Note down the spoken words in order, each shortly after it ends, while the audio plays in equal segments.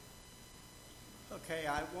Okay,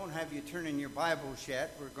 I won't have you turn in your Bibles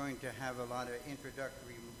yet. We're going to have a lot of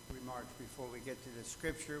introductory remarks before we get to the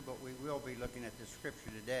Scripture, but we will be looking at the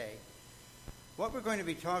Scripture today. What we're going to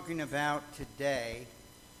be talking about today,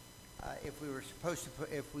 if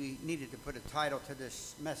we needed to put a title to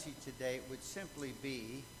this message today, it would simply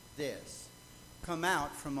be this: come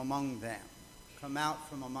out from among them. Come out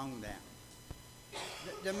from among them.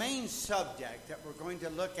 The main subject that we're going to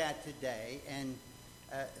look at today, and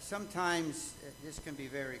sometimes this can be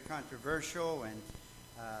very controversial and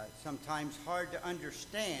sometimes hard to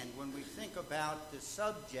understand when we think about the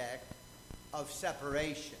subject of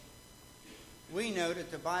separation. We know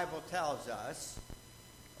that the Bible tells us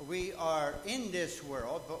we are in this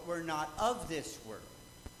world, but we're not of this world.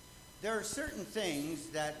 There are certain things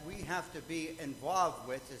that we have to be involved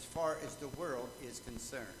with as far as the world is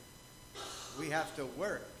concerned. We have to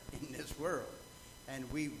work in this world,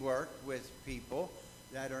 and we work with people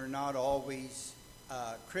that are not always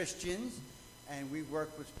Christians, and we work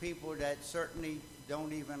with people that certainly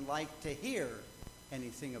don't even like to hear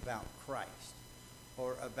anything about Christ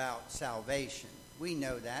or about salvation. We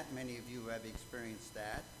know that. Many of you have experienced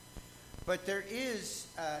that. But there is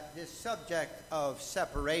this subject of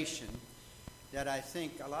separation that I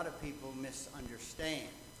think a lot of people misunderstand.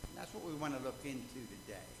 And that's what we want to look into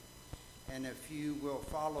today. And if you will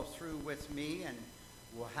follow through with me, and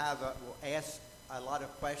we'll ask a lot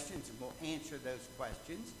of questions, and we'll answer those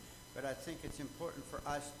questions. But I think it's important for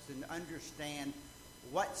us to understand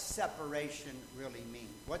what separation really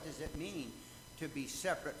means. What does it mean to be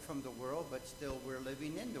separate from the world, but still we're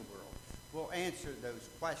living in the world? We'll answer those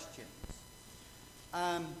questions.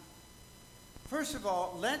 First of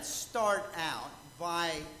all, let's start out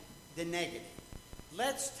by the negative.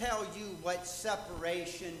 Let's tell you what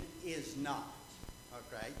separation is not.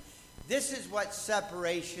 Okay? This is what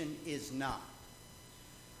separation is not.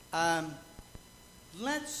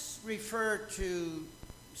 Let's refer to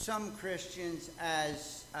some Christians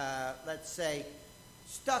as, let's say,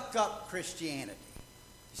 stuck-up Christianity.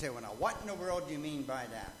 You say, well, now, what in the world do you mean by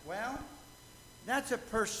that? Well, that's a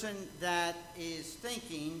person that is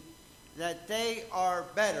thinking that they are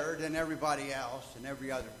better than everybody else and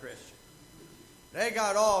every other Christian. They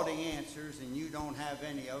got all the answers, and you don't have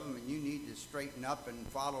any of them, and you need to straighten up and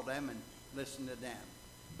follow them and listen to them.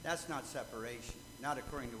 That's not separation, not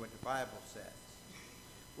according to what the Bible says.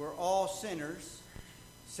 We're all sinners,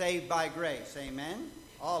 saved by grace. Amen?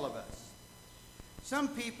 All of us. Some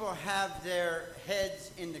people have their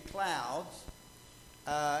heads in the clouds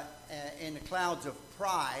of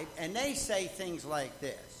pride, and they say things like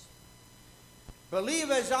this: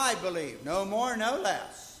 believe as I believe, no more, no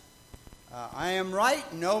less. I am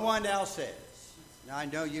right, no one else is. Now, I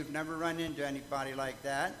know you've never run into anybody like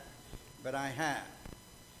that, but I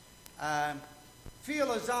have.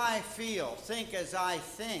 Feel as I feel, think as I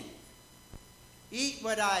think. Eat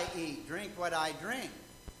what I eat, drink what I drink.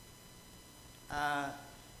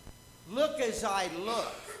 Look as I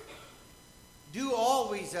look. Do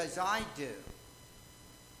always as I do.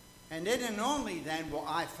 And then and only then will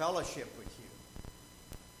I fellowship with you.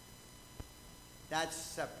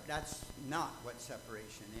 That's not what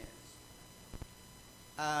separation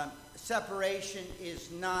is. Separation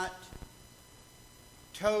is not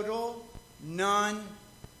total non-contact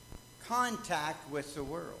with the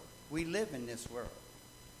world. We live in this world.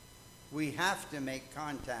 We have to make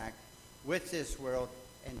contact with this world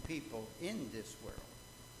and people in this world.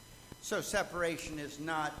 So separation is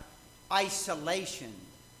not isolation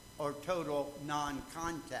or total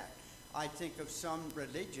non-contact. I think of some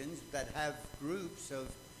religions that have groups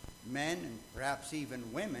of men and perhaps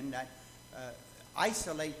even women that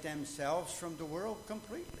isolate themselves from the world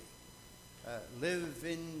completely. Live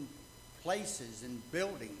in places and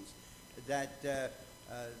buildings that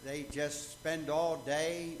they just spend all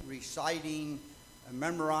day reciting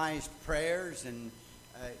memorized prayers and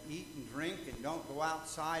eat and drink and don't go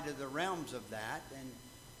outside of the realms of that, and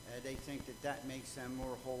they think that makes them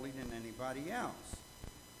more holy than anybody else.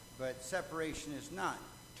 But separation is not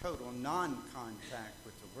total non-contact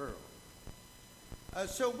with the world.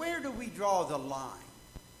 So where do we draw the line?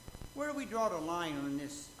 Where do we draw the line on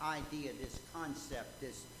this idea, this concept,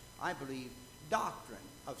 this, I believe, doctrine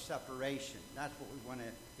of separation? That's what we want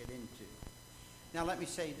to get into. Now let me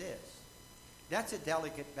say this. That's a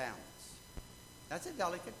delicate balance. That's a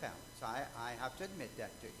delicate balance. I have to admit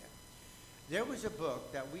that to you. There was a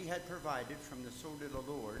book that we had provided from the Sword of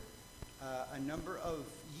the Lord a number of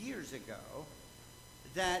years ago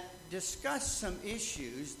that discussed some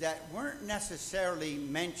issues that weren't necessarily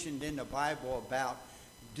mentioned in the Bible about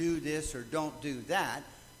do this or don't do that,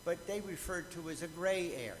 but they referred to as a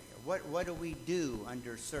gray area. What do we do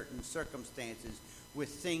under certain circumstances with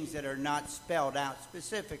things that are not spelled out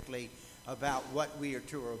specifically about what we are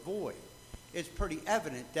to avoid? It's pretty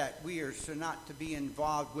evident that we are not to be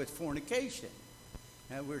involved with fornication.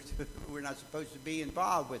 We're not supposed to be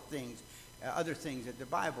involved with things, other things that the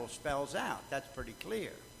Bible spells out. That's pretty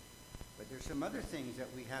clear. But there's some other things that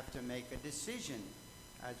we have to make a decision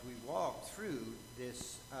as we walk through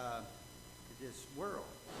this world.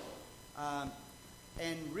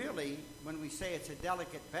 And really, when we say it's a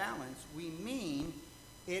delicate balance, we mean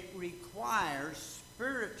it requires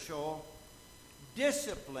spiritual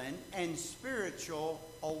discipline and spiritual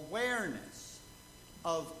awareness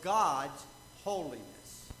of God's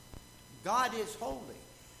holiness. God is holy.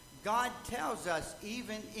 God tells us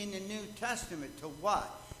even in the New Testament to what?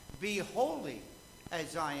 Be holy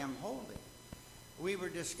as I am holy. We were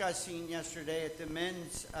discussing yesterday at the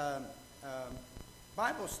men's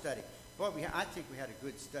Bible study. Boy, I think we had a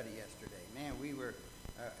good study yesterday. Man, we were,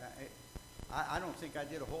 I don't think I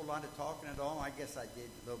did a whole lot of talking at all. I guess I did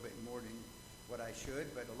a little bit more than what I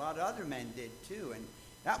should, but a lot of other men did too. And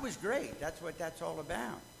that was great. That's what that's all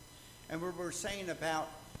about. And we're saying about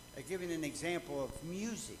giving an example of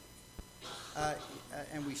music.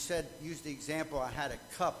 And we used the example, I had a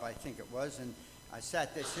cup, I think it was, and I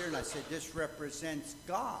sat this here and I said, this represents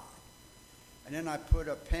God. And then I put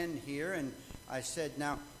a pen here and I said,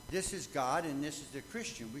 now, this is God and this is the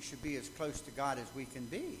Christian. We should be as close to God as we can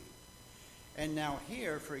be. And now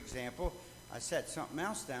here, for example, I set something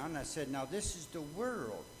else down and I said, now this is the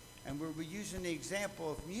world. And we're using the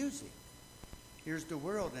example of music. Here's the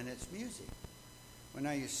world and it's music. Well,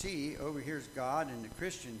 now you see, over here's God and the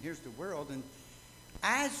Christian, here's the world. And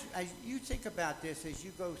as you think about this, as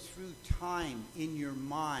you go through time in your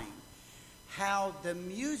mind, how the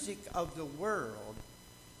music of the world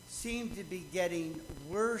seemed to be getting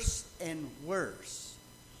worse and worse.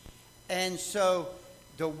 And so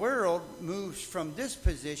the world moves from this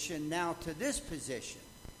position now to this position.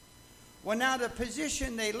 Well, now the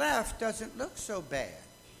position they left doesn't look so bad.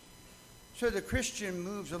 So the Christian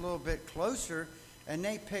moves a little bit closer and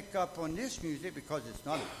they pick up on this music because it's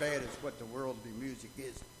not as bad as what the worldly music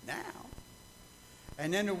is now.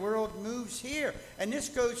 And then the world moves here. And this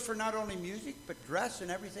goes for not only music, but dress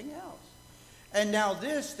and everything else. And now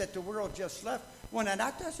this that the world just left, well, now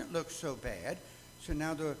that doesn't look so bad. So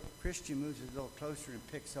now the Christian moves a little closer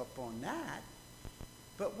and picks up on that.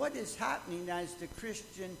 But what is happening as the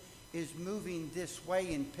Christian is moving this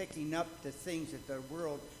way and picking up the things that the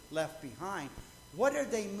world left behind, what are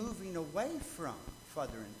they moving away from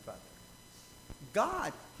further and further?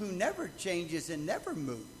 God, who never changes and never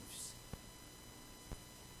moves.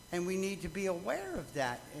 And we need to be aware of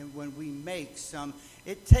that. And when we make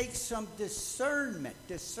it takes some discernment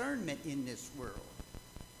in this world.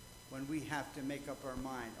 When we have to make up our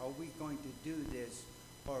mind, are we going to do this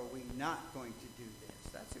or are we not going to do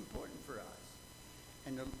this? That's important for us.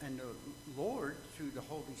 And the Lord, through the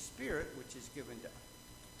Holy Spirit, which is given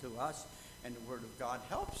to us, and the Word of God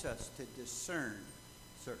helps us to discern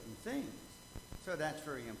certain things. So that's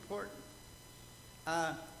very important.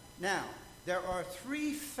 Now, there are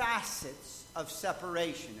three facets of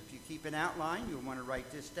separation. If you keep an outline, you'll want to write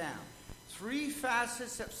this down. Three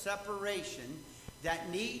facets of separation that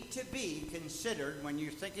need to be considered when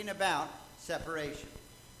you're thinking about separation.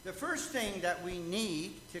 The first thing that we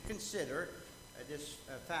need to consider, this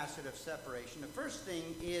facet of separation, the first thing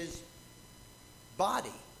is body.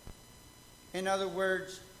 In other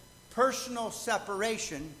words, personal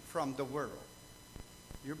separation from the world.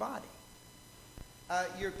 Your body.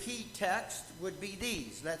 Your key text would be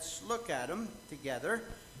these. Let's look at them together.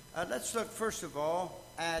 Let's look first of all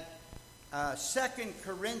at 2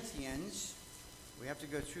 Corinthians. We have to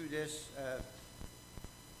go through this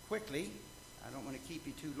quickly. I don't want to keep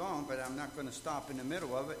you too long, but I'm not going to stop in the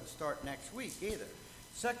middle of it and start next week either.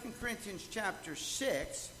 2 Corinthians chapter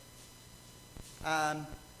 6,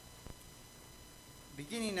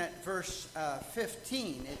 beginning at verse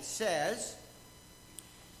 15, it says,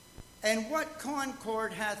 "And what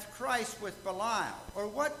concord hath Christ with Belial? Or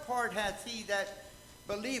what part hath he that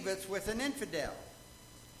believeth with an infidel?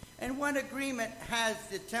 And what agreement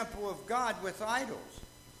hath the temple of God with idols?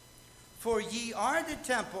 For ye are the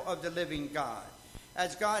temple of the living God.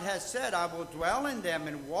 As God has said, I will dwell in them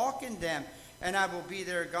and walk in them, and I will be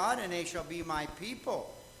their God, and they shall be my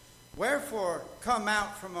people. Wherefore, come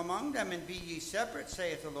out from among them, and be ye separate,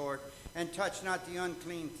 saith the Lord, and touch not the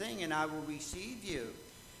unclean thing, and I will receive you,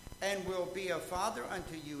 and will be a father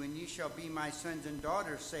unto you, and ye shall be my sons and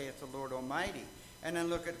daughters, saith the Lord Almighty." And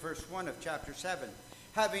then look at verse 1 of chapter 7.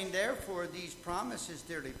 "Having therefore these promises,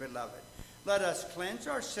 dearly beloved, Let us cleanse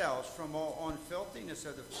ourselves from all unfilthiness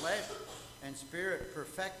of the flesh and spirit,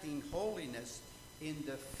 perfecting holiness in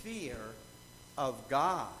the fear of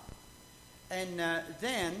God. And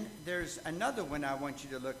then there's another one I want you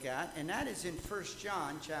to look at, and that is in 1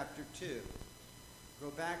 John chapter 2. Go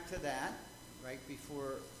back to that, right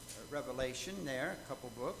before Revelation there, a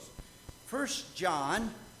couple books. 1 John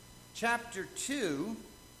chapter 2,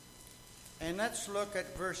 and let's look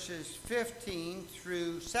at verses 15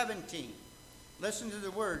 through 17. Listen to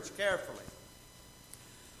the words carefully.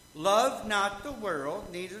 Love not the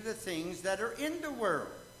world, neither the things that are in the world.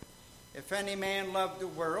 If any man love the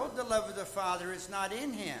world, the love of the Father is not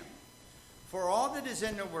in him. For all that is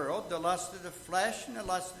in the world, the lust of the flesh and the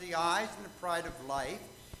lust of the eyes and the pride of life,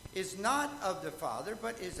 is not of the Father,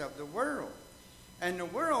 but is of the world. And the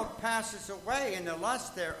world passes away and the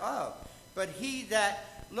lust thereof. But he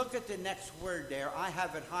that, look at the next word there, I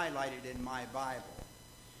have it highlighted in my Bible.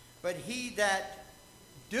 But he that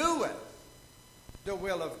doeth the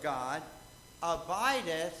will of God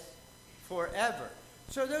abideth forever.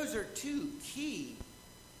 So those are two key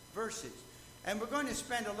verses. And we're going to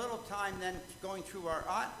spend a little time then going through our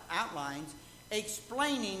outlines,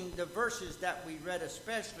 explaining the verses that we read,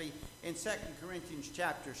 especially in 2 Corinthians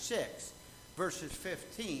chapter 6, verses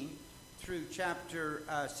 15 through chapter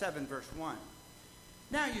 7, verse 1.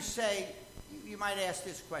 Now you might ask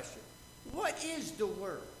this question. What is the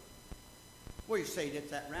world? Well, you say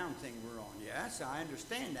that's that round thing we're on. Yes, I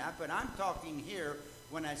understand that, but I'm talking here,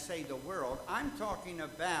 when I say the world, I'm talking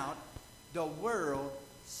about the world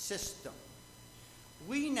system.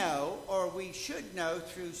 We know, or we should know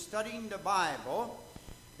through studying the Bible,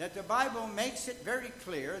 that the Bible makes it very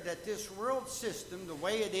clear that this world system, the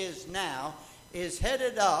way it is now, is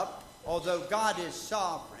headed up, although God is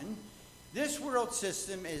sovereign, this world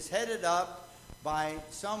system is headed up by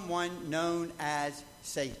someone known as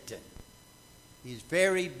Satan. He's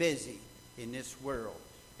very busy in this world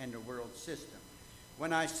and the world system.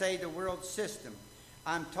 When I say the world system,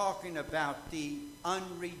 I'm talking about the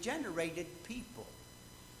unregenerated people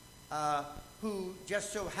who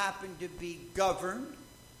just so happen to be governed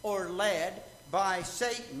or led by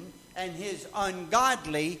Satan and his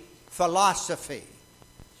ungodly philosophy.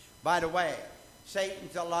 By the way,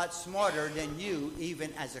 Satan's a lot smarter than you,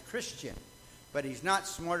 even as a Christian. But he's not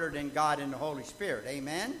smarter than God and the Holy Spirit.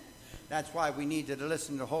 Amen? That's why we need to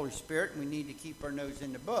listen to the Holy Spirit, and we need to keep our nose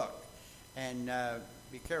in the book. And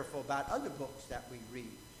be careful about other books that we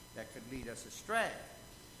read that could lead us astray.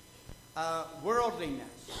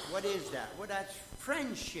 Worldliness. What is that? Well, that's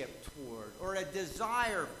friendship toward, or a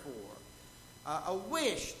desire for, a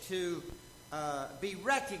wish to be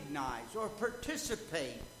recognized or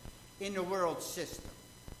participate in the world system.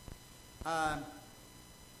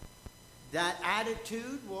 That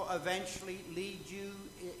attitude will eventually lead you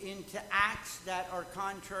into acts that are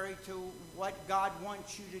contrary to what God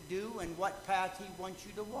wants you to do and what path he wants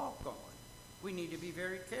you to walk on. We need to be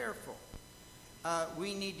very careful.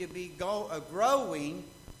 We need to be growing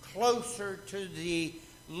closer to the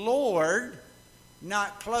Lord,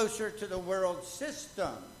 not closer to the world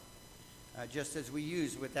system. Just as we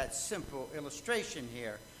use with that simple illustration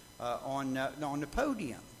here on the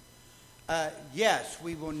podium. Yes,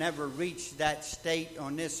 we will never reach that state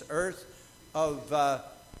on this earth of a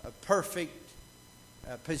perfect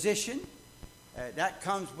position. That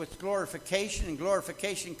comes with glorification, and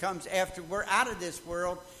glorification comes after we're out of this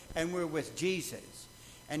world and we're with Jesus.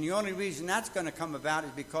 And the only reason that's going to come about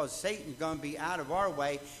is because Satan's going to be out of our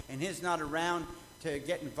way, and he's not around to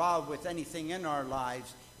get involved with anything in our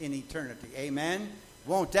lives in eternity. Amen?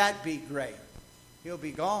 Won't that be great? He'll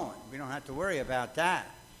be gone. We don't have to worry about that.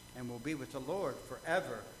 And we'll be with the Lord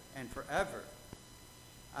forever and forever.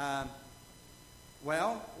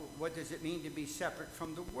 Well, what does it mean to be separate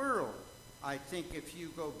from the world? I think if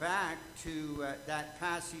you go back to that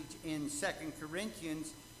passage in 2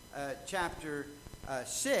 Corinthians chapter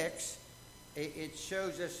 6, it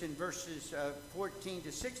shows us in verses 14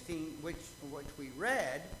 to 16, which we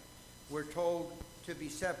read, we're told to be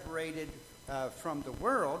separated from the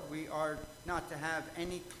world. We are not to have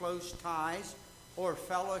any close ties or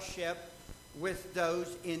fellowship with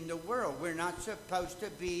those in the world. We're not supposed to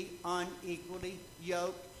be unequally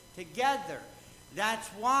yoked together. That's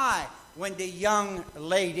why when the young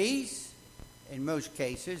ladies, in most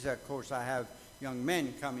cases, of course I have young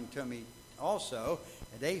men coming to me also,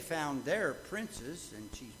 they found their princess, and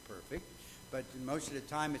she's perfect, but most of the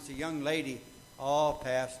time it's a young lady, oh,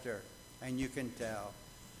 pastor, and you can tell.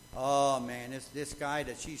 Oh, man, this guy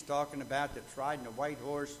that she's talking about that's riding a white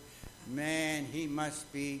horse, man, he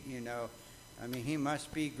must be, he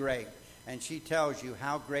must be great. And she tells you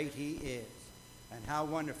how great he is. and how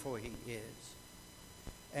wonderful he is.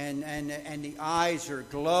 And the eyes are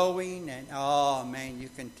glowing, and oh man, you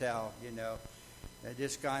can tell, that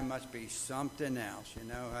this guy must be something else,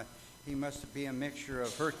 he must be a mixture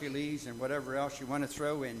of Hercules and whatever else you want to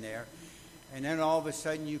throw in there. And then all of a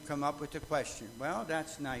sudden you come up with the question, well,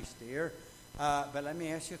 that's nice, dear, but let me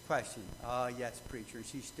ask you a question. Oh, yes, preacher,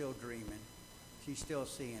 she's still dreaming. She's still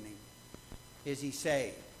seeing him. Is he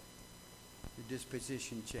saved? The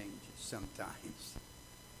disposition changes sometimes.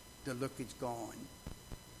 The look is gone.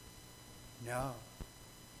 No.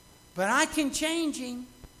 But I can change him.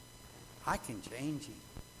 I can change him.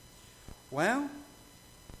 Well,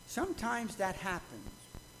 sometimes that happens.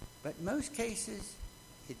 But most cases,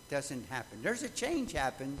 it doesn't happen. There's a change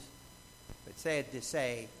happens. But sad to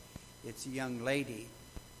say, it's a young lady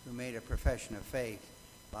who made a profession of faith.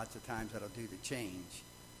 Lots of times that'll do the change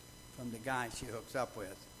from the guy she hooks up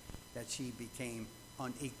with that she became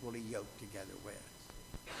unequally yoked together with.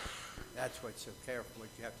 That's what's so careful, what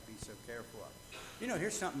you have to be so careful of.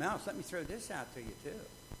 Here's something else. Let me throw this out to you, too.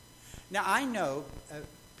 Now, I know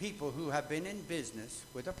people who have been in business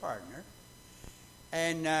with a partner,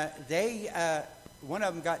 and one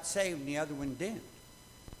of them got saved and the other one didn't.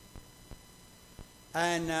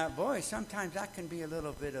 And, boy, sometimes that can be a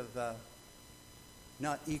little bit of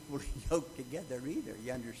not equally yoked together either.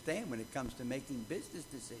 You understand, when it comes to making business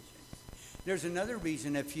decisions. There's another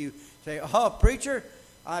reason if you say, oh, preacher,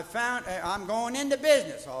 I'm going into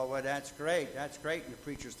business. Oh, well, that's great. That's great. And the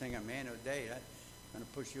preacher's thinking, man, oh, day, that's going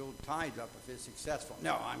to push the old tides up if it's successful.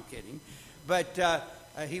 No, I'm kidding. But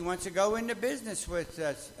he wants to go into business with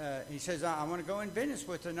us. He says, I want to go in business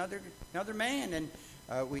with another man. And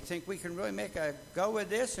we think we can really make a go of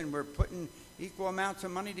this. And we're putting equal amounts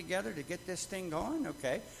of money together to get this thing going.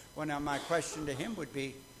 Okay. Well, now my question to him would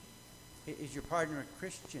be, is your partner a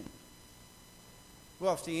Christian?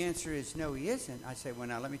 Well, if the answer is no, he isn't, I say, well,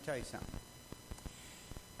 now let me tell you something.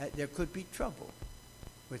 There could be trouble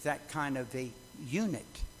with that kind of a unit.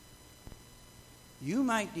 You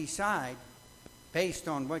might decide, based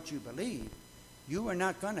on what you believe, you are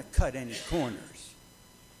not going to cut any corners.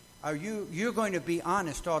 You're going to be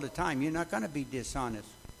honest all the time. You're not going to be dishonest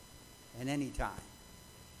at any time.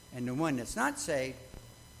 And the one that's not saved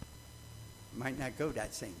might not go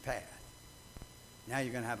that same path. Now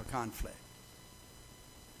you're going to have a conflict.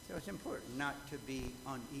 So it's important not to be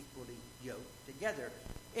unequally yoked together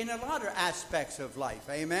in a lot of aspects of life.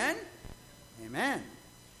 Amen? Amen.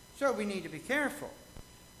 So we need to be careful.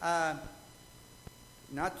 Not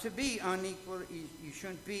to be unequal, you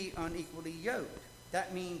shouldn't be unequally yoked.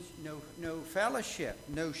 That means no fellowship,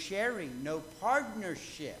 no sharing, no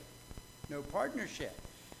partnership. No partnership.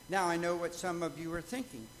 Now, I know what some of you are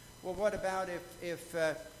thinking. Well, what about if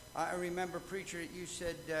I remember, preacher, you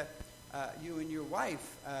said you and your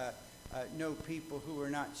wife know people who are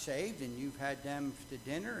not saved, and you've had them to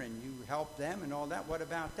dinner, and you help them and all that. What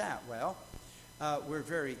about that? Well, we're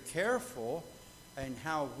very careful in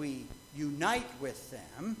how we unite with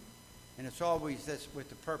them, and it's always this with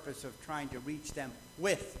the purpose of trying to reach them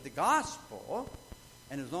with the gospel.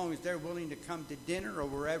 And as long as they're willing to come to dinner or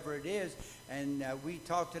wherever it is, and we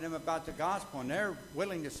talk to them about the gospel, and they're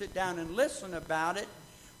willing to sit down and listen about it,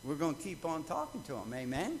 we're going to keep on talking to them.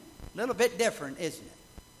 Amen? A little bit different, isn't it?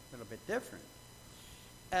 A little bit different.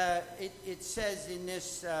 It says in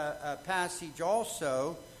this passage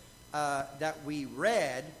also that we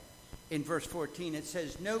read in verse 14, it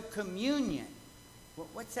says, no communion.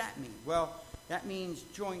 What's that mean? Well, that means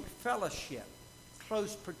joint fellowship,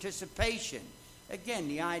 close participation. Again,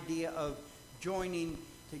 the idea of joining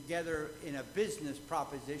together in a business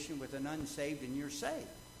proposition with an unsaved and you're saved.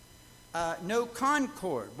 No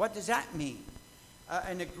concord. What does that mean?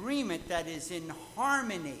 An agreement that is in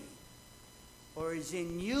harmony or is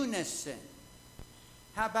in unison.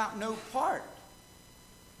 How about no part?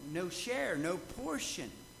 No share, no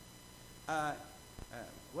portion.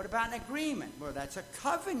 What about an agreement? Well, that's a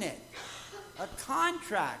covenant, a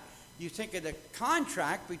contract. You think of the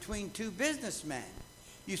contract between two businessmen.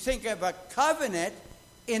 You think of a covenant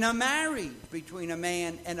in a marriage between a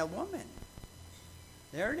man and a woman.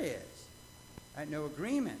 There it is. No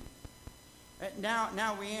agreement.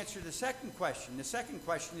 Now we answer the second question. The second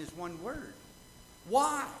question is one word.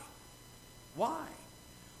 Why? Why?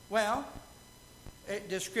 Well,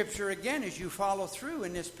 the scripture again, as you follow through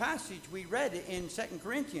in this passage we read in 2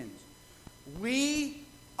 Corinthians. We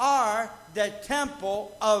are the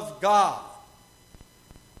temple of God.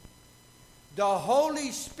 The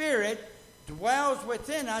Holy Spirit dwells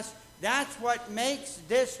within us. That's what makes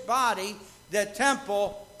this body the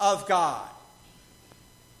temple of God.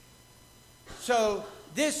 So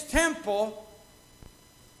this temple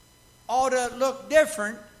ought to look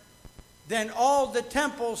different than all the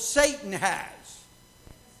temples Satan has.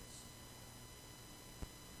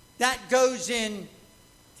 That goes in,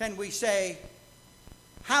 can we say,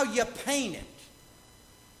 how you paint it,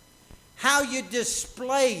 how you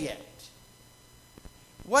display it,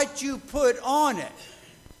 what you put on it.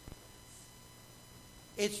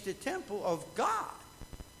 It's the temple of God.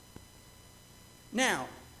 Now,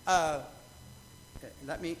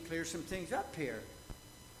 let me clear some things up here,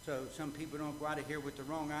 so some people don't go out of here with the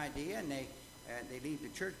wrong idea, and they leave the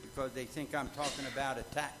church because they think I'm talking about a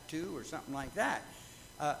tattoo or something like that.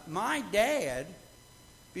 My dad,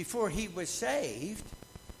 before he was saved,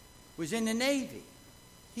 was in the Navy.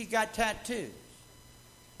 He got tattoos.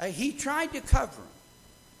 He tried to cover them.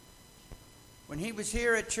 When he was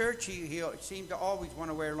here at church, he seemed to always want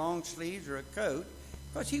to wear long sleeves or a coat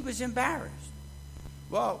because he was embarrassed.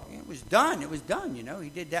 Well, it was done. It was done, you know. He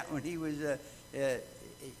did that when he was,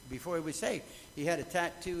 before he was saved. He had a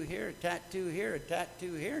tattoo here, a tattoo here, a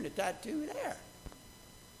tattoo here, and a tattoo there.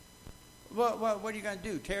 Well, what are you going to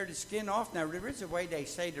do? Tear the skin off? Now, there is a way they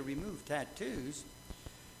say to remove tattoos.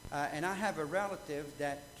 And I have a relative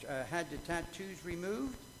that had the tattoos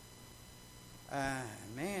removed.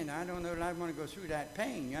 Man, I don't know that I want to go through that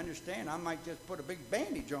pain. You understand? I might just put a big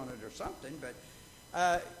bandage on it or something.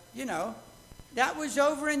 But, you know, that was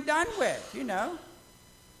over and done with, you know.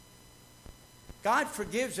 God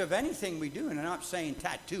forgives of anything we do. And I'm not saying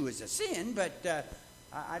tattoo is a sin, but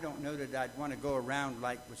I don't know that I'd want to go around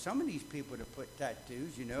like with some of these people to put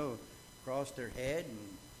tattoos, you know, across their head and,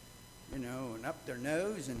 you know, and up their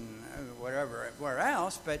nose and where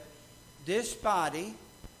else. But this body,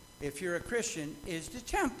 if you're a Christian, is the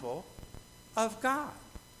temple of God.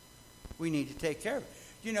 We need to take care of it.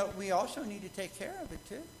 You know, we also need to take care of it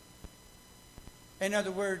too. In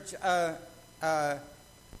other words,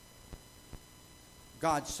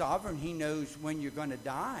 God's sovereign. He knows when you're going to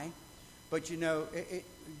die. But, you know,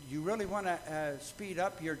 you really want to speed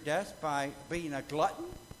up your death by being a glutton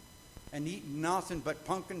and eating nothing but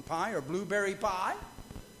pumpkin pie or blueberry pie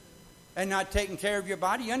and not taking care of your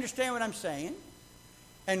body? You understand what I'm saying?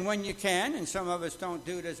 And when you can, and some of us don't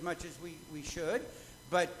do it as much as we should,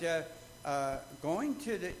 but going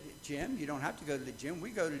to the gym, you don't have to go to the gym.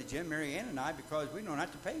 We go to the gym, Mary Ann and I, because we don't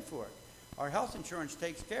have to pay for it. Our health insurance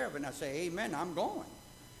takes care of it. And I say, amen, I'm going.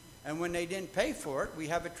 And when they didn't pay for it, we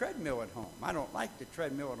have a treadmill at home. I don't like the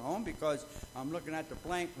treadmill at home because I'm looking at the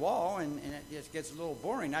blank wall and it just gets a little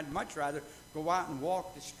boring. I'd much rather go out and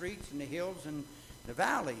walk the streets and the hills and the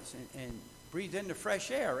valleys and breathe in the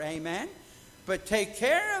fresh air. Amen? But take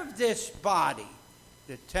care of this body,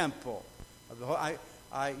 the temple of the whole.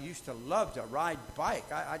 I used to love to ride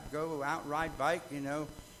bike. I'd go out and ride bike, you know,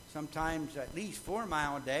 sometimes at least 4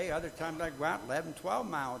 miles a day. Other times I'd go out 11, 12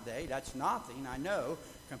 miles a day. That's nothing, I know,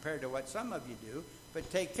 compared to what some of you do.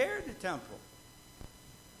 But take care of the temple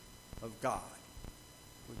of God,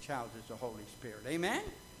 which houses the Holy Spirit. Amen?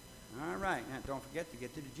 All right. Now, don't forget to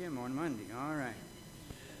get to the gym on Monday. All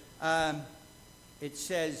right. It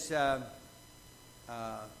says,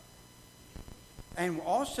 and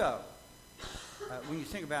also, when you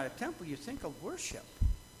think about a temple, you think of worship.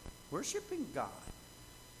 Worshiping God.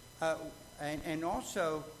 And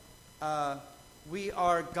also, we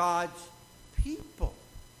are God's people.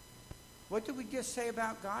 What did we just say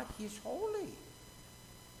about God? He's holy.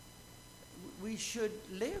 We should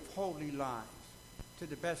live holy lives to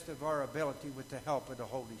the best of our ability with the help of the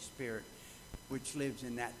Holy Spirit, which lives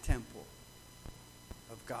in that temple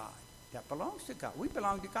of God. That belongs to God. We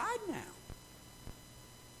belong to God now.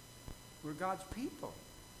 We're God's people.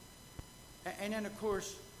 And then, of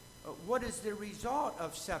course, what is the result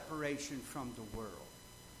of separation from the world?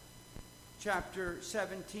 Chapter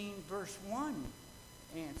 17, verse 1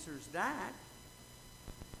 answers that.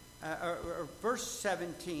 Or verse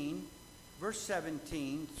 17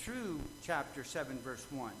 through chapter 7, verse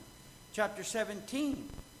 1. Chapter 17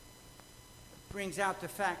 brings out the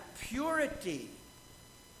fact purity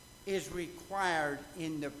is required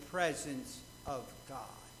in the presence of God.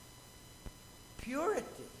 Purity.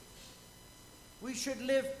 We should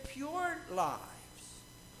live pure lives.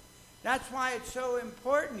 That's why it's so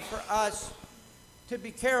important for us to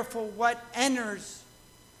be careful what enters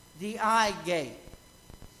the eye gate,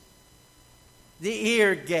 the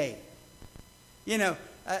ear gate. You know,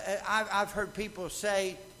 I've heard people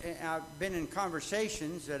say, I've been in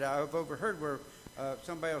conversations that I've overheard where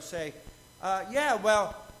somebody will say, yeah,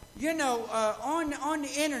 well, you know, on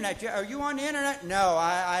the internet, are you on the internet? No,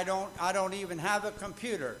 I don't even have a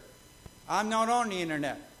computer. I'm not on the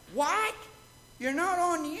internet. What? You're not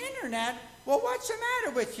on the internet? Well, what's the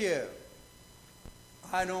matter with you?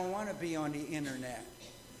 I don't want to be on the internet.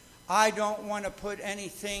 I don't want to put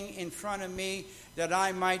anything in front of me that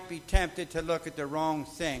I might be tempted to look at the wrong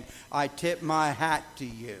thing. I tip my hat to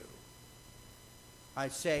you. I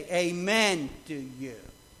say amen to you.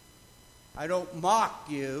 I don't mock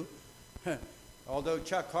you. Although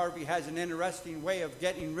Chuck Harvey has an interesting way of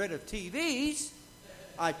getting rid of TVs,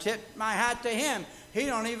 I tip my hat to him. He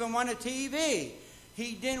don't even want a TV.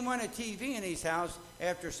 He didn't want a TV in his house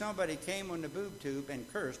after somebody came on the boob tube and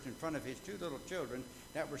cursed in front of his 2 little children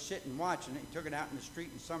that were sitting watching it. He took it out in the street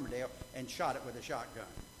in Somerdale and shot it with a shotgun.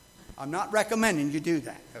 I'm not recommending you do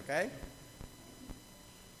that, okay?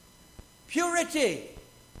 Purity.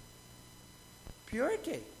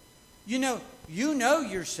 Purity. You know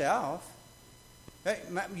yourself.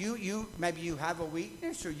 Maybe you have a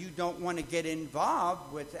weakness, or you don't want to get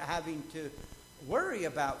involved with having to worry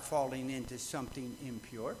about falling into something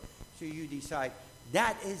impure. So you decide,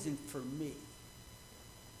 that isn't for me,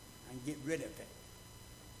 and get rid of it.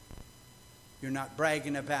 You're not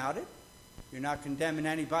bragging about it. You're not condemning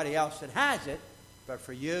anybody else that has it. But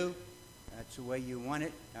for you, that's the way you want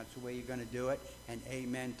it. That's the way you're going to do it. And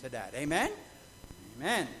amen to that. Amen?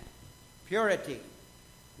 Amen. Purity.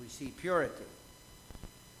 We see purity.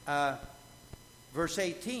 Verse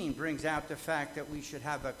 18 brings out the fact that we should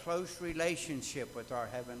have a close relationship with our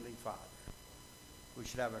Heavenly Father. We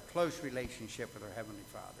should have a close relationship with our Heavenly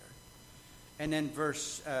Father. And then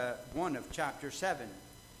verse 1 of chapter 7.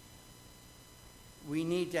 We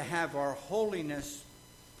need to have our holiness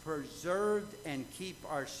preserved and keep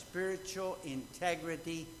our spiritual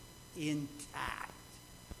integrity intact.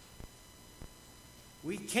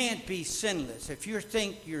 We can't be sinless. If you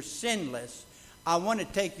think you're sinless, I want to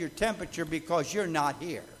take your temperature because you're not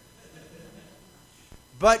here.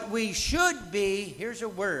 But we should be, here's a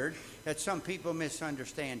word that some people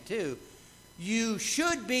misunderstand too. You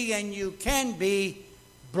should be and you can be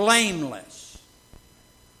blameless.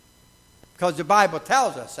 Because the Bible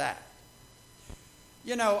tells us that.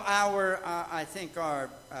 You know, I think our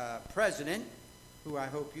president, who I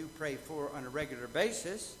hope you pray for on a regular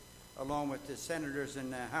basis, along with the senators in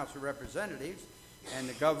the House of Representatives, and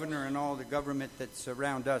the governor and all the government that's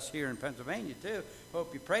around us here in Pennsylvania too,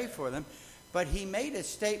 hope you pray for them. But he made a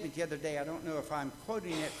statement the other day, I don't know if I'm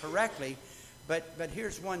quoting it correctly, but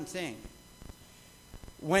here's one thing.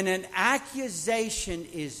 When an accusation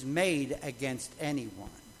is made against anyone,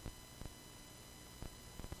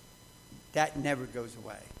 that never goes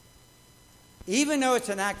away. Even though it's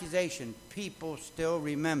an accusation, people still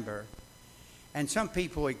remember. And some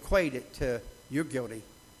people equate it to, you're guilty.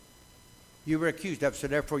 You were accused of, so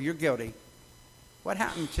therefore you're guilty. What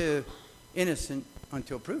happened to innocent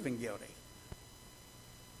until proven guilty?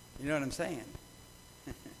 You know what I'm saying?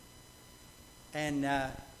 And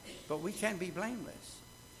but we can be blameless.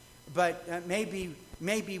 But maybe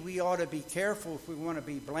we ought to be careful if we want to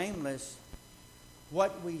be blameless.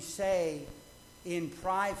 What we say in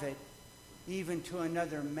private, even to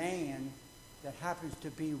another man that happens to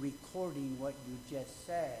be recording what you just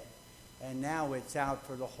said, and now it's out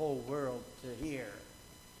for the whole world to hear.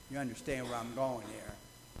 You understand where I'm going here?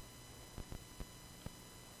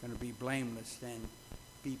 Going to be blameless then.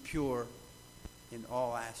 Be pure in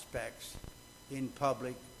all aspects, in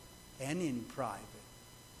public and in private.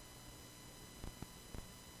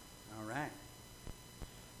 All right.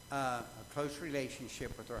 A close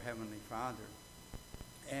relationship with our Heavenly Father,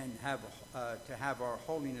 and to have our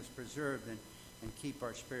holiness preserved and keep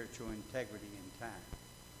our spiritual integrity intact.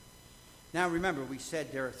 Now remember, we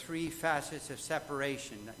said there are 3 facets of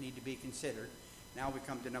separation that need to be considered. Now we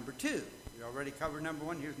come to number 2. We already covered number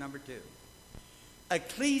 1. Here's number 2.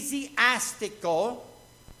 Ecclesiastical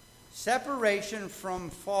separation from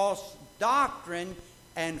false doctrine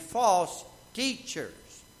and false teachers.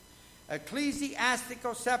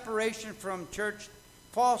 Ecclesiastical separation from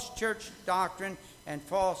false church doctrine and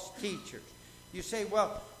false teachers. You say,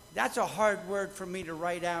 well, that's a hard word for me to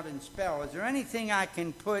write out and spell. Is there anything I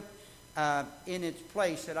can put in its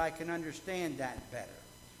place that I can understand that better?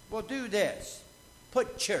 Well, do this.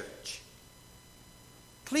 Put church.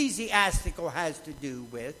 Ecclesiastical has to do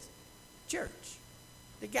with church.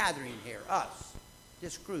 The gathering here, us,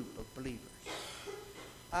 this group of believers.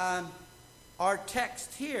 Our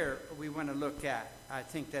text here we want to look at, I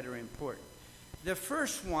think, that are important. The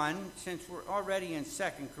first one, since we're already in 2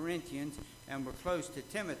 Corinthians and we're close to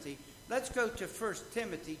Timothy, let's go to 1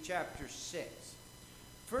 Timothy chapter 6.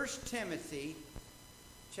 1 Timothy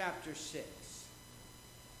chapter 6.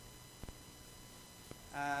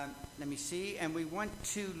 Let me see. And we want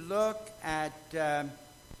to look at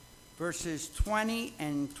verses 20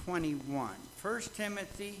 and 21. 1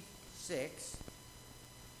 Timothy 6,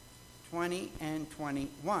 20 and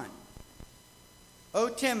 21. O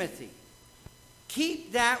Timothy,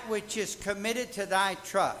 keep that which is committed to thy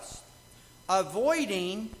trust,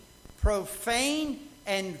 avoiding profane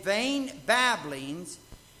and vain babblings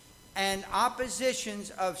and oppositions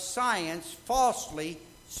of science falsely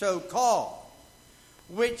so called,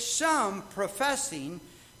 which some professing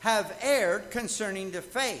have erred concerning the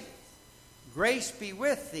faith. Grace be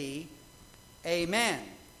with thee. Amen.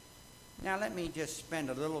 Now let me just spend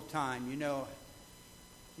a little time. You know,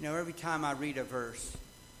 every time I read a verse,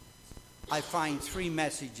 I find 3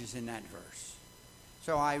 messages in that verse.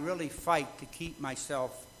 So I really fight to keep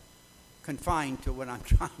myself confined to what I'm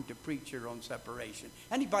trying to preach here on separation.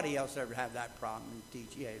 Anybody else ever have that problem in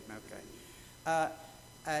teaching? Yeah,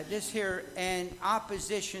 okay. This here, and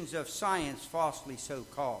oppositions of science falsely so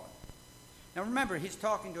called. Now remember, he's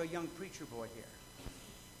talking to a young preacher boy here.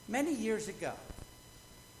 Many years ago,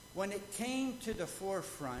 when it came to the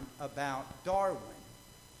forefront about Darwin,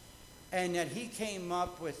 and that he came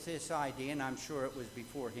up with this idea, and I'm sure it was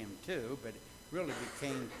before him too, but it really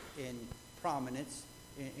became in prominence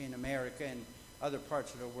in America and other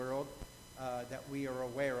parts of the world that we are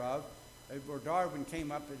aware of, where Darwin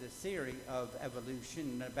came up with a theory of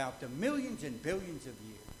evolution about the millions and billions of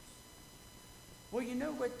years. Well, you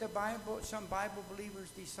know what some Bible believers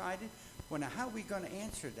decided? Well, now how are we going to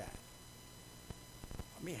answer that?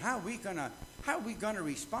 I mean, how are we going to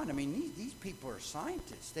respond? I mean, these people are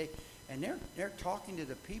scientists. They're talking to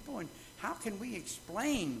the people, and how can we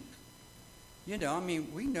explain? You know, I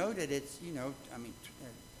mean, we know that it's,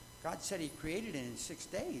 God said he created it in 6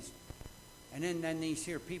 days. And then these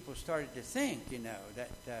here people started to think,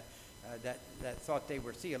 that thought they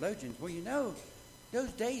were theologians. Well,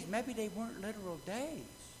 those days, maybe they weren't literal days.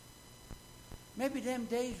 Maybe them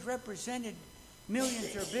days represented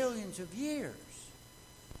millions or billions of years.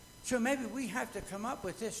 So maybe we have to come up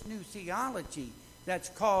with this new theology that's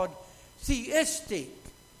called theistic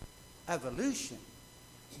evolution.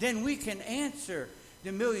 Then we can answer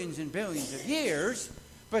the millions and billions of years,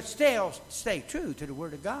 but still stay true to the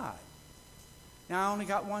Word of God. Now, I only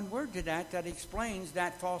got one word to that explains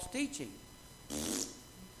that false teaching.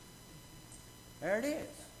 There it is.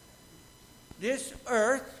 This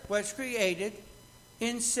earth was created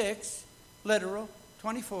in 6 literal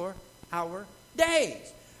 24-hour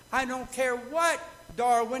days. I don't care what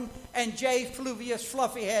Darwin and J. Fluvius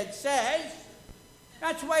Fluffyhead says.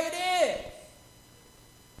 That's the way it is.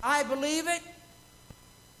 I believe it.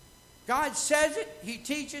 God says it. He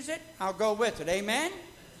teaches it. I'll go with it. Amen?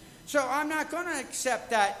 So I'm not going to accept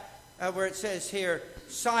that where it says here,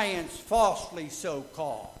 science falsely so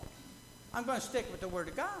called. I'm going to stick with the Word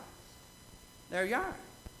of God. There you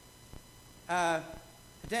are.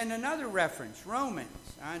 Then another reference, Romans.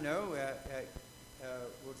 I know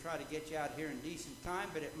we'll try to get you out here in decent time,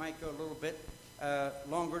 but it might go a little bit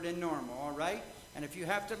longer than normal, all right? And if you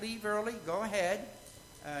have to leave early, go ahead.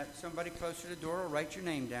 Somebody close to the door will write your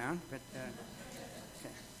name down. But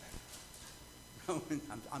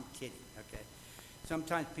I'm kidding, okay?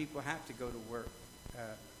 Sometimes people have to go to work,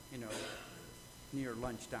 near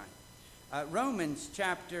lunchtime. Romans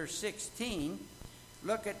chapter 16,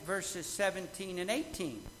 look at verses 17 and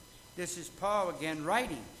 18. This is Paul again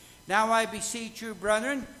writing. Now I beseech you,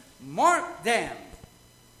 brethren, mark them.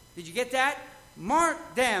 Did you get that?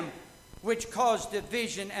 Mark them which cause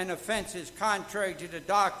division and offenses contrary to the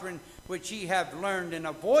doctrine which ye have learned, and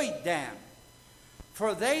avoid them.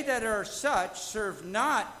 For they that are such serve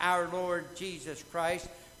not our Lord Jesus Christ,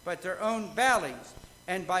 but their own bellies,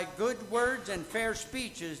 and by good words and fair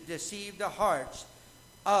speeches deceive the hearts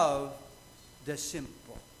of the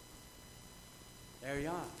simple. There you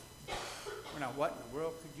are. Well, now, what in the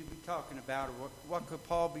world could you be talking about, or what could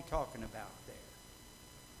Paul be talking about there?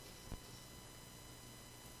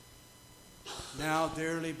 Now,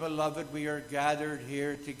 dearly beloved, we are gathered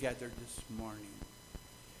here together this morning.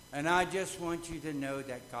 And I just want you to know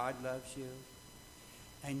that God loves you.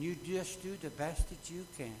 And you just do the best that you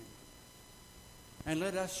can. And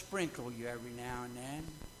let us sprinkle you every now and then.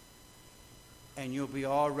 And you'll be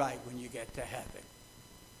all right when you get to heaven.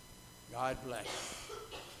 God bless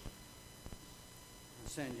you. I'll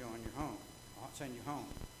send you on your home. I'll send you home.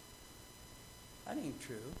 That ain't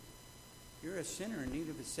true. You're a sinner in need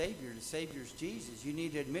of a Savior. The Savior's Jesus. You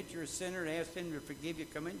need to admit you're a sinner and ask Him to forgive you,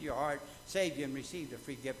 come into your heart, save you, and receive the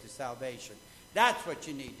free gift of salvation. That's what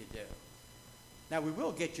you need to do. Now, we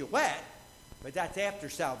will get you wet, but that's after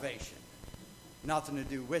salvation. Nothing to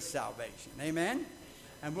do with salvation. Amen?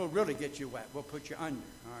 And we'll really get you wet. We'll put you under,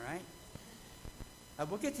 all right?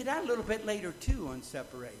 We'll get to that a little bit later, too, on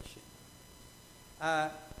separation.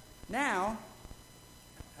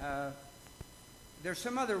 There's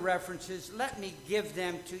some other references. Let me give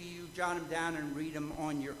them to you. Jot them down and read them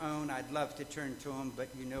on your own. I'd love to turn to them, but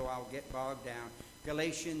you know I'll get bogged down.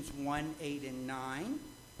 Galatians 1, 8 and 9.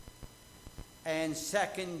 And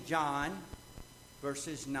 2 John,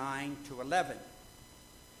 verses 9 to 11.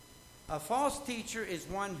 A false teacher is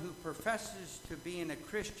one who professes to be a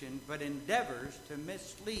Christian, but endeavors to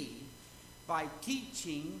mislead by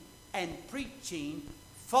teaching and preaching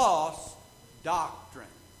false doctrine.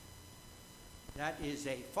 That is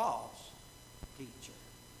a false teacher.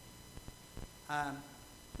 Now,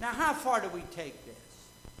 how far do we take this?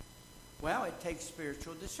 Well, it takes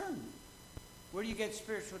spiritual discernment. Where do you get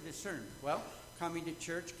spiritual discernment? Well, coming to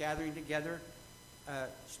church, gathering together,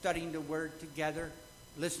 studying the Word together,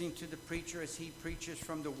 listening to the preacher as he preaches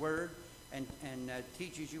from the Word and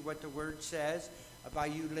teaches you what the Word says, by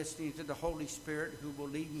you listening to the Holy Spirit who will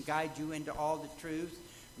lead and guide you into all the truth.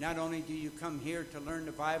 Not only do you come here to learn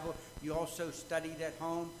the Bible, you also study it at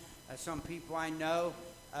home. Some people I know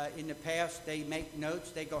in the past, they make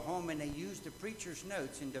notes. They go home and they use the preacher's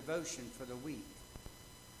notes in devotion for the week.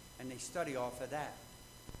 And they study off of that.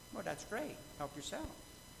 Well, that's great. Help yourself.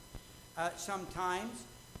 Sometimes,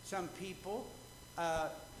 some people,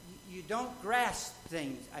 you don't grasp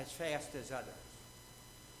things as fast as others.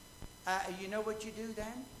 You know what you do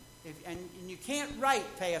then? And you can't write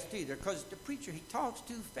fast either, because the preacher, he talks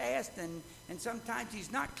too fast, and sometimes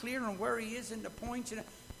he's not clear on where he is in the points.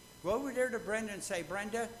 Go over there to Brenda and say,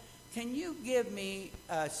 Brenda, can you give me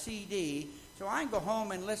a CD so I can go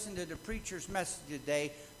home and listen to the preacher's message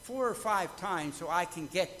today 4 or 5 times so I can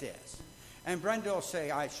get this? And Brenda will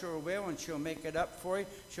say, I sure will, and she'll make it up for you.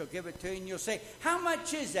 She'll give it to you, and you'll say, how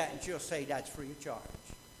much is that? And she'll say, that's free of charge.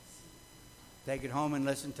 Take it home and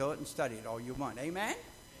listen to it and study it all you want. Amen?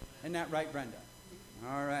 Isn't that right, Brenda?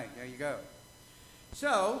 All right, there you go.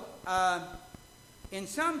 So, in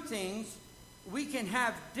some things, we can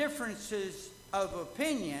have differences of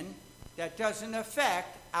opinion that doesn't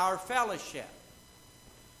affect our fellowship.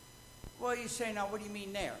 Well, you say, now, what do you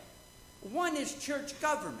mean there? One is church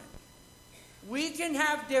government. We can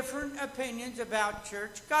have different opinions about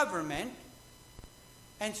church government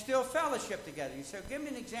and still fellowship together. You say, give me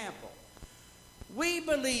an example. We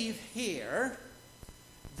believe here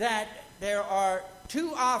that there are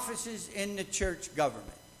 2 offices in the church government,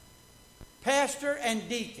 pastor and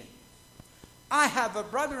deacon. I have a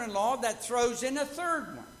brother-in-law that throws in a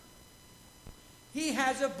 3rd one. He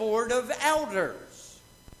has a board of elders.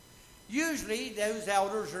 Usually those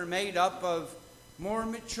elders are made up of more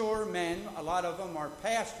mature men. A lot of them are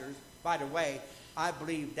pastors. By the way, I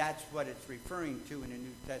believe that's what it's referring to in the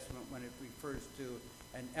New Testament when it refers to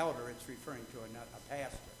an elder. It's referring to a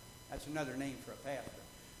pastor. That's another name for a pastor.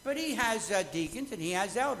 But he has deacons and he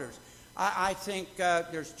has elders. I think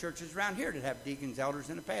there's churches around here that have deacons, elders,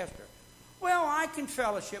 and a pastor. Well, I can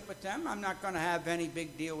fellowship with them. I'm not going to have any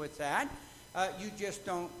big deal with that. You just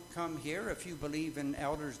don't come here if you believe in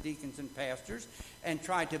elders, deacons, and pastors and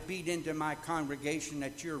try to beat into my congregation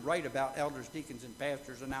that you're right about elders, deacons, and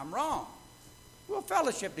pastors and I'm wrong. We'll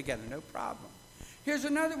fellowship together, no problem. Here's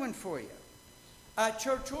another one for you.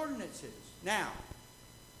 Church ordinances. Now,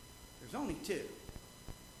 there's only 2.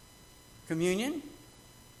 Communion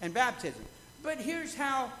and baptism. But here's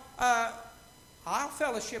how I'll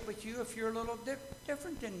fellowship with you if you're a little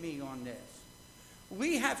different than me on this.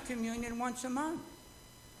 We have communion once a month.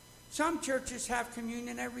 Some churches have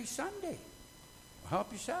communion every Sunday.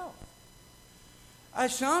 Help yourself.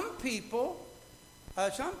 Some people,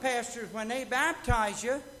 some pastors, when they baptize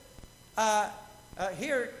you,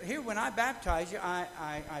 here when I baptize you,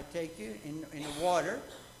 I take you in the water,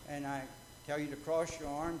 and I tell you to cross your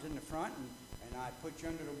arms in the front, and I put you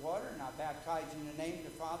under the water, and I baptize you in the name of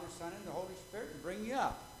the Father, Son, and the Holy Spirit, and bring you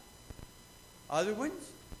up. Other ones,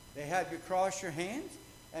 they have you cross your hands,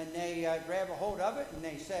 and they grab a hold of it, and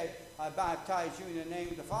they say, I baptize you in the name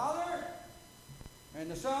of the Father, and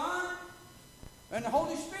the Son, and the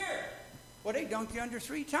Holy Spirit. Well, they dunk you under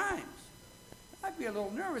 3 times. I'd be a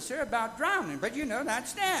little nervous there about drowning, but you know,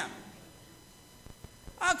 that's them.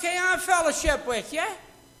 Okay, I'll fellowship with you.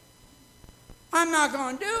 I'm not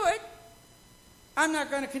going to do it. I'm not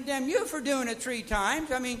going to condemn you for doing it 3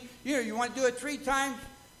 times. I mean, you want to do it 3 times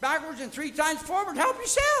backwards and 3 times forward, help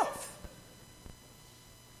yourself.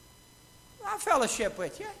 I'll fellowship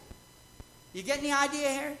with you. You get any idea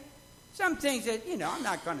here? Some things that, I'm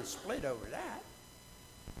not going to split over that.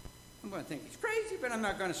 I'm going to think he's crazy, but I'm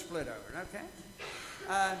not going to split over it,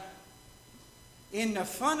 okay? In the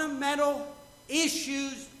fundamental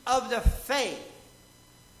issues of the faith,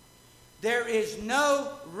 there is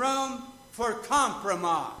no room for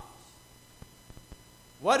compromise.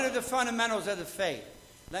 What are the fundamentals of the faith?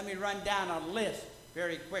 Let me run down a list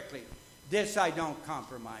very quickly. This I don't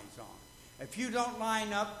compromise on. If you don't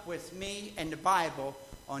line up with me and the Bible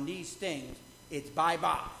on these things, it's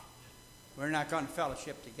bye-bye. We're not going to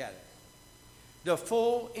fellowship together. The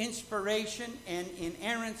full inspiration and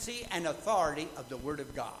inerrancy and authority of the Word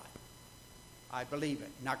of God. I believe it.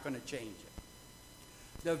 Not going to change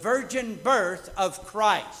it. The virgin birth of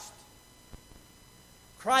Christ.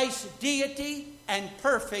 Christ's deity and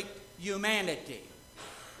perfect humanity.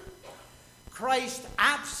 Christ's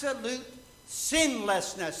absolute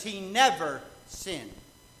sinlessness. He never sinned.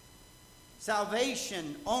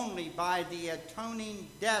 Salvation only by the atoning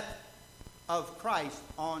death of Christ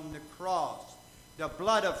on the cross. The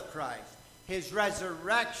blood of Christ. His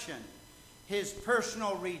resurrection. His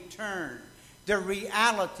personal return. The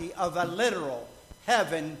reality of a literal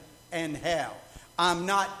heaven and hell. I'm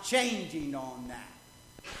not changing on that.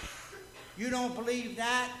 You don't believe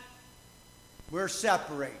that? We're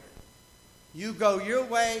separated. You go your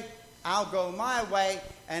way, I'll go my way,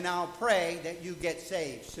 and I'll pray that you get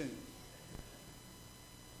saved soon.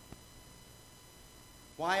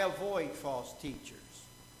 Why avoid false teachers?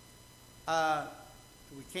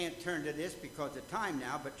 We can't turn to this because of time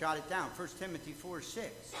now, but jot it down. 1 Timothy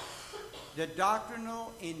 4:6. The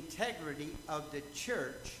doctrinal integrity of the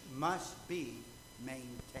church must be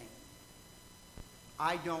maintained.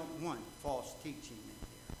 I don't want false teaching in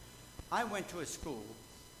here. I went to a school,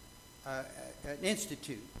 an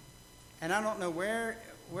institute, and I don't know where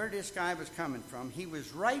this guy was coming from. He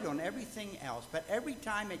was right on everything else, but every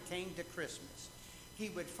time it came to Christmas, he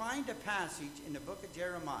would find a passage in the book of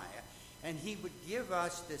Jeremiah, and he would give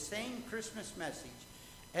us the same Christmas message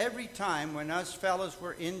every time when us fellows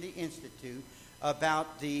were in the institute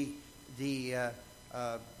about the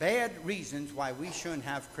bad reasons why we shouldn't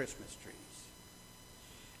have Christmas trees.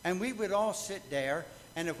 And we would all sit there,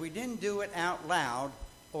 and if we didn't do it out loud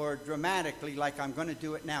or dramatically like I'm going to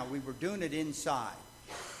do it now, we were doing it inside.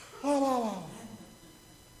 Because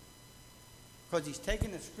he's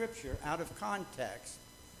taking a scripture out of context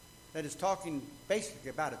that is talking basically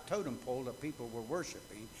about a totem pole that people were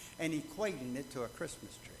worshiping and equating it to a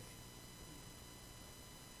Christmas tree.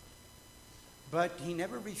 But he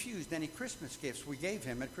never refused any Christmas gifts we gave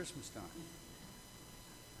him at Christmas time.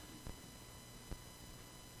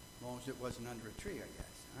 As long as it wasn't under a tree, I guess.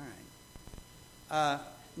 All right.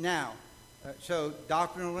 So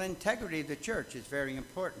doctrinal integrity of the church is very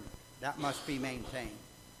important. That must be maintained.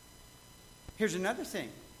 Here's another thing.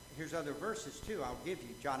 Here's other verses too. I'll give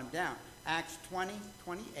you. Jot them down. Acts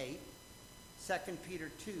 20:28, 2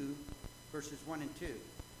 Peter 2, verses 1 and 2.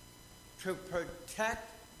 To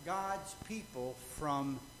protect God's people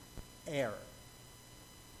from error.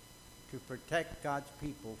 To protect God's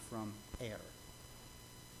people from error.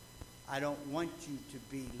 I don't want you to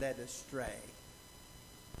be led astray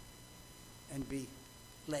and be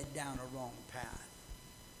led down a wrong path.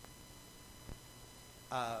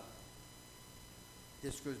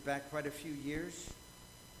 This goes back quite a few years.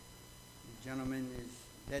 The gentleman is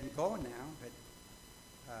dead and gone now, but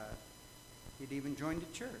he'd even joined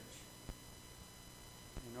the church.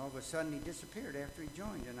 And all of a sudden he disappeared after he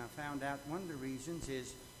joined. And I found out one of the reasons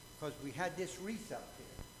is because we had this wreath up here.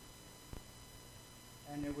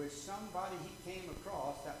 And there was somebody he came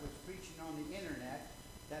across that was preaching on the internet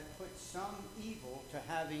that put some evil to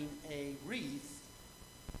having a wreath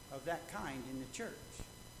of that kind in the church.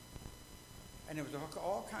 And there was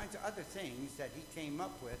all kinds of other things that he came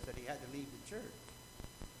up with that he had to leave the church.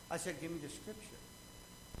 I said, give me the scripture.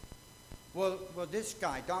 Well, this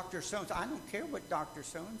guy, Dr. So-and-so, I don't care what Dr.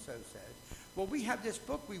 So-and-so says. Well, we have this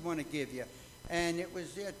book we want to give you. And it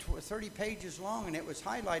was 30 pages long, and it was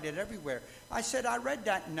highlighted everywhere. I said, I read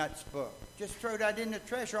that nuts book. Just throw that in the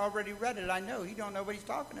trash. I already read it. I know. He don't know what he's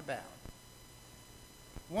talking about.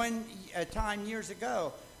 One time years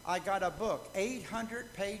ago, I got a book,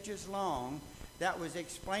 800 pages long, that was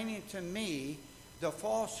explaining to me the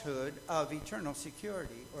falsehood of eternal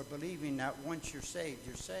security, or believing that once you're saved,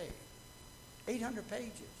 you're saved. 800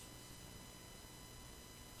 pages.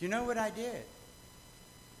 Do you know what I did?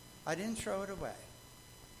 I didn't throw it away.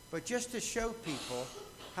 But just to show people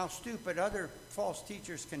how stupid other false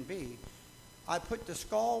teachers can be, I put the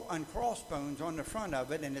skull and crossbones on the front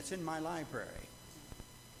of it, and it's in my library.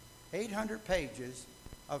 800 pages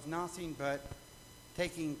of nothing but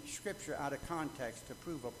taking scripture out of context to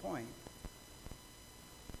prove a point,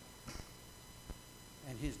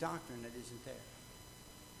 and his doctrine that isn't there.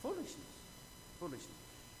 Foolishness.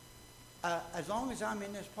 As long as I'm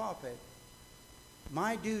in this pulpit,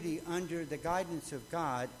 my duty under the guidance of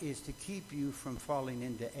God is to keep you from falling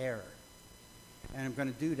into error. And I'm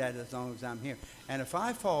going to do that as long as I'm here. And if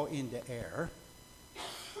I fall into error,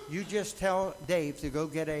 You just tell Dave to go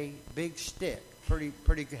get a big stick, pretty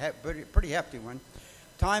hefty one,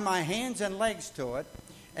 tie my hands and legs to it,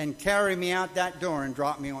 and carry me out that door and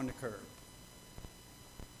drop me on the curb.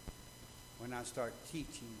 When I start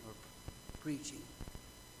teaching or preaching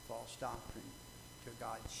false doctrine to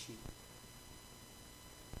God's sheep.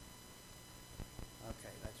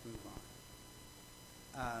 Okay, let's move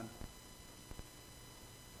on.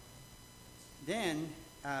 Then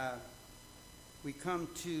we come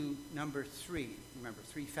to number 3. Remember,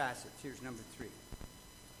 3 facets. Here's number 3.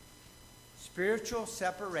 Spiritual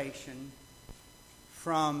separation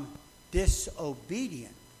from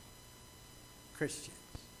disobedient Christians.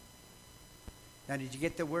 Now, did you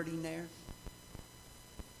get the wording there?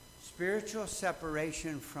 Spiritual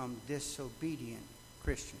separation from disobedient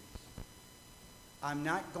Christians. I'm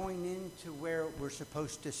not going into where we're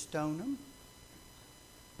supposed to stone them.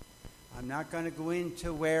 I'm not going to go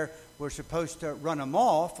into where we're supposed to run them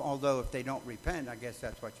off, although if they don't repent, I guess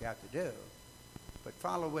that's what you have to do. But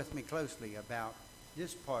follow with me closely about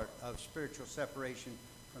this part of spiritual separation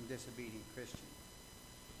from disobedient Christians.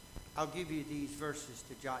 I'll give you these verses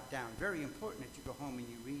to jot down. Very important that you go home and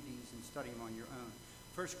you read these and study them on your own.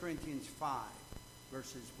 1 Corinthians 5,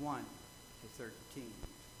 verses 1 to 13.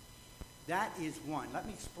 That is one. Let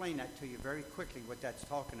me explain that to you very quickly, what that's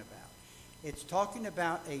talking about. It's talking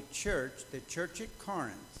about a church, the church at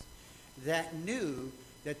Corinth, that knew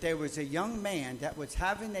that there was a young man that was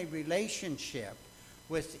having a relationship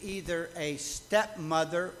with either a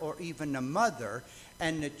stepmother or even a mother,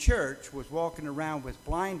 and the church was walking around with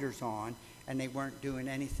blinders on, and they weren't doing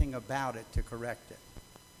anything about it to correct it.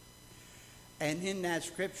 And in that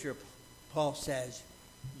scripture, Paul says,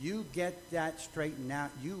 you get that straightened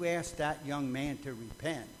out. You ask that young man to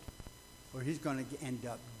repent, or he's going to end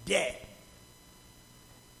up dead.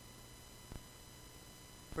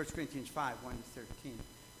 1 Corinthians 5, 1 to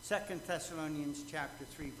 13. 2 Thessalonians chapter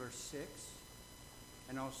 3, verse 6,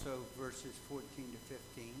 and also verses 14 to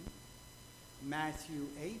 15. Matthew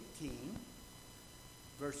 18,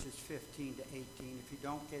 verses 15 to 18. If you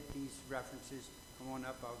don't get these references, come on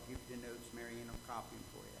up. I'll give you the notes. Marianne will copy them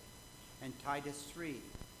for you. And Titus 3,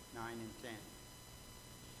 9 and 10.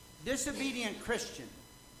 Disobedient Christian.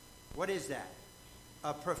 What is that?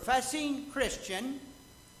 A professing Christian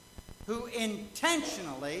who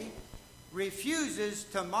intentionally refuses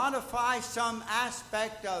to modify some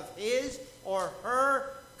aspect of his or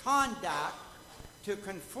her conduct to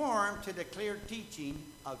conform to the clear teaching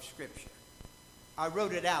of Scripture. I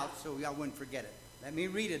wrote it out so I wouldn't forget it. Let me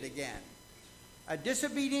read it again. A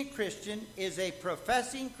disobedient Christian is a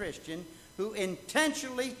professing Christian who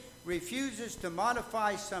intentionally refuses to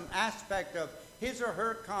modify some aspect of his or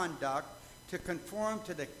her conduct to conform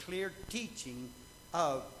to the clear teaching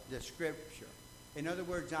of the Scripture. In other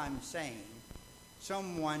words, I'm saying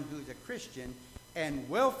someone who's a Christian and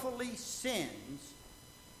willfully sins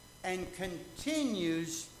and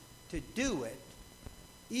continues to do it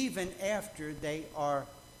even after they are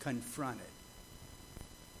confronted.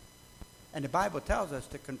 And the Bible tells us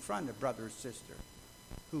to confront a brother or sister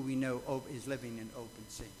who we know is living in open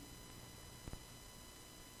sin.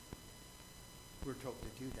 We're told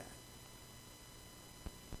to do that.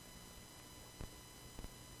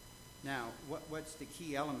 Now, what's the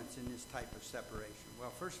key elements in this type of separation? Well,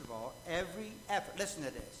 first of all, every effort, listen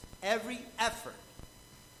to this, every effort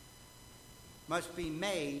must be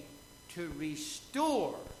made to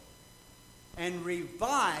restore and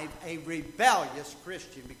revive a rebellious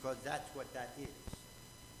Christian, because that's what that is.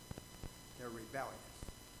 They're rebellious.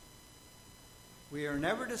 We are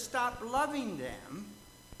never to stop loving them.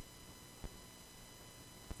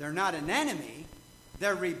 They're not an enemy.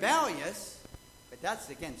 They're rebellious, but that's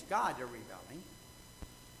against God they're rebelling,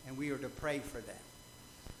 and we are to pray for them.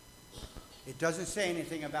 It doesn't say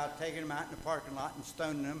anything about taking them out in the parking lot and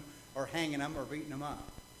stoning them or hanging them or beating them up.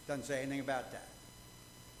 It doesn't say anything about that.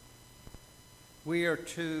 We are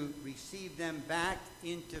to receive them back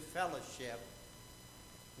into fellowship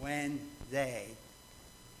when they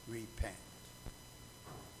repent.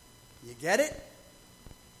 You get it?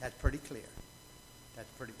 That's pretty clear. That's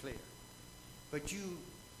pretty clear. But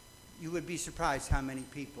you would be surprised how many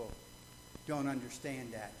people don't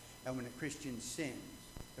understand that. And when a Christian sins,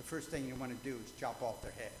 the first thing you want to do is chop off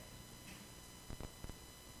their head.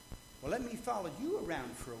 Well, let me follow you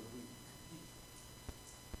around for a week.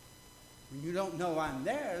 When you don't know I'm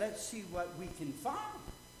there, let's see what we can find.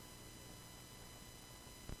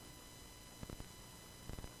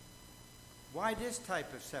 Why this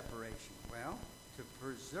type of separation? Well, to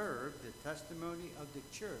preserve the testimony of the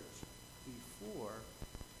church before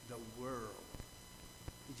the world.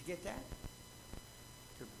 Did you get that?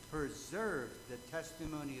 To preserved the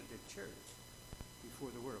testimony of the church before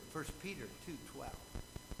the world. 1 Peter 2:12.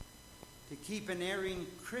 To keep an erring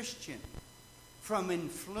Christian from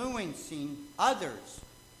influencing others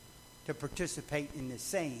to participate in the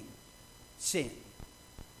same sin.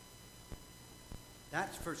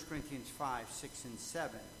 That's 1 Corinthians 5, 6, and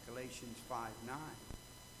 7. Galatians 5, 9.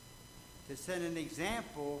 To set an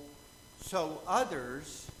example so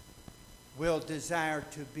others will desire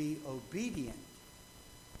to be obedient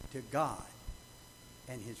to God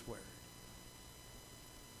and His Word.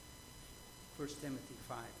 1 Timothy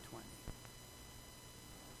 5:20.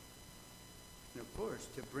 And of course,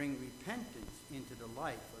 to bring repentance into the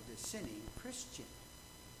life of the sinning Christian.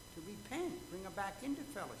 To repent, bring them back into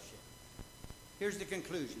fellowship. Here's the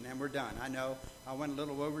conclusion, and we're done. I know I went a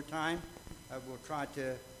little over time. We'll try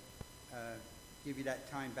to give you that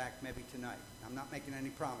time back maybe tonight. I'm not making any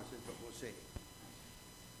promises, but we'll see.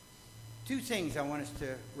 Two things I want us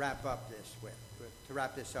to wrap up this with.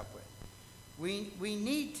 We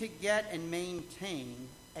need to get and maintain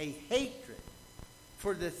a hatred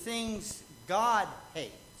for the things God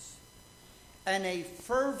hates and a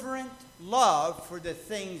fervent love for the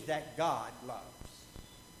things that God loves.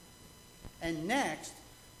 And next,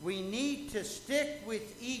 we need to stick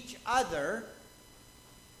with each other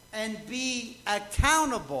and be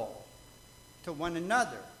accountable to one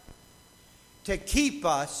another to keep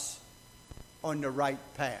us on the right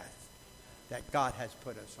path that God has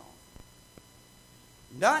put us on.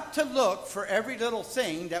 Not to look for every little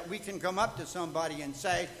thing that we can come up to somebody and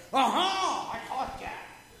say, "Aha, I caught that."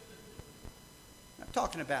 I'm not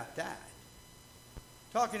talking about that.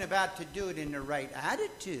 I'm talking about to do it in the right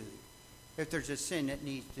attitude if there's a sin that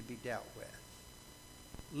needs to be dealt with.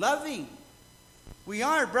 Loving. We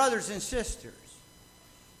are brothers and sisters.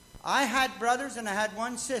 I had brothers and I had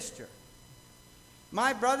one sister.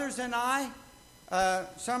 My brothers and I,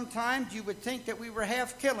 sometimes you would think that we were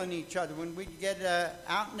half killing each other when we'd get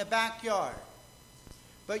out in the backyard.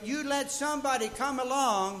 But you let somebody come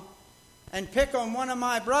along and pick on one of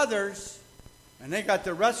my brothers, and they got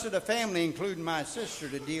the rest of the family, including my sister,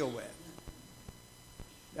 to deal with.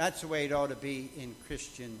 That's the way it ought to be in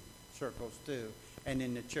Christian circles too, and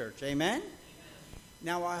in the church. Amen?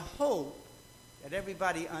 Now, I hope that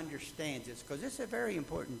everybody understands this, because it's a very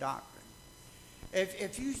important doctrine.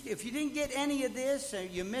 If you didn't get any of this, or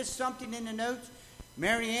you missed something in the notes,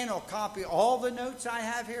 Mary Ann will copy all the notes I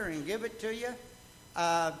have here and give it to you.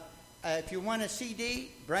 If you want a CD,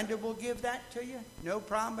 Brenda will give that to you. No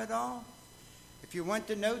problem at all. If you want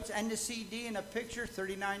the notes and the CD and a picture,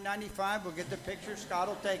 $39.95. We'll get the picture. Scott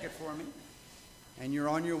will take it for me. And you're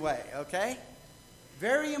on your way, okay?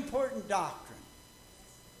 Very important doctrine.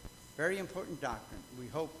 Very important doctrine.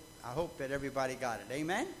 I hope that everybody got it.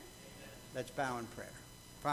 Amen? Let's bow in prayer.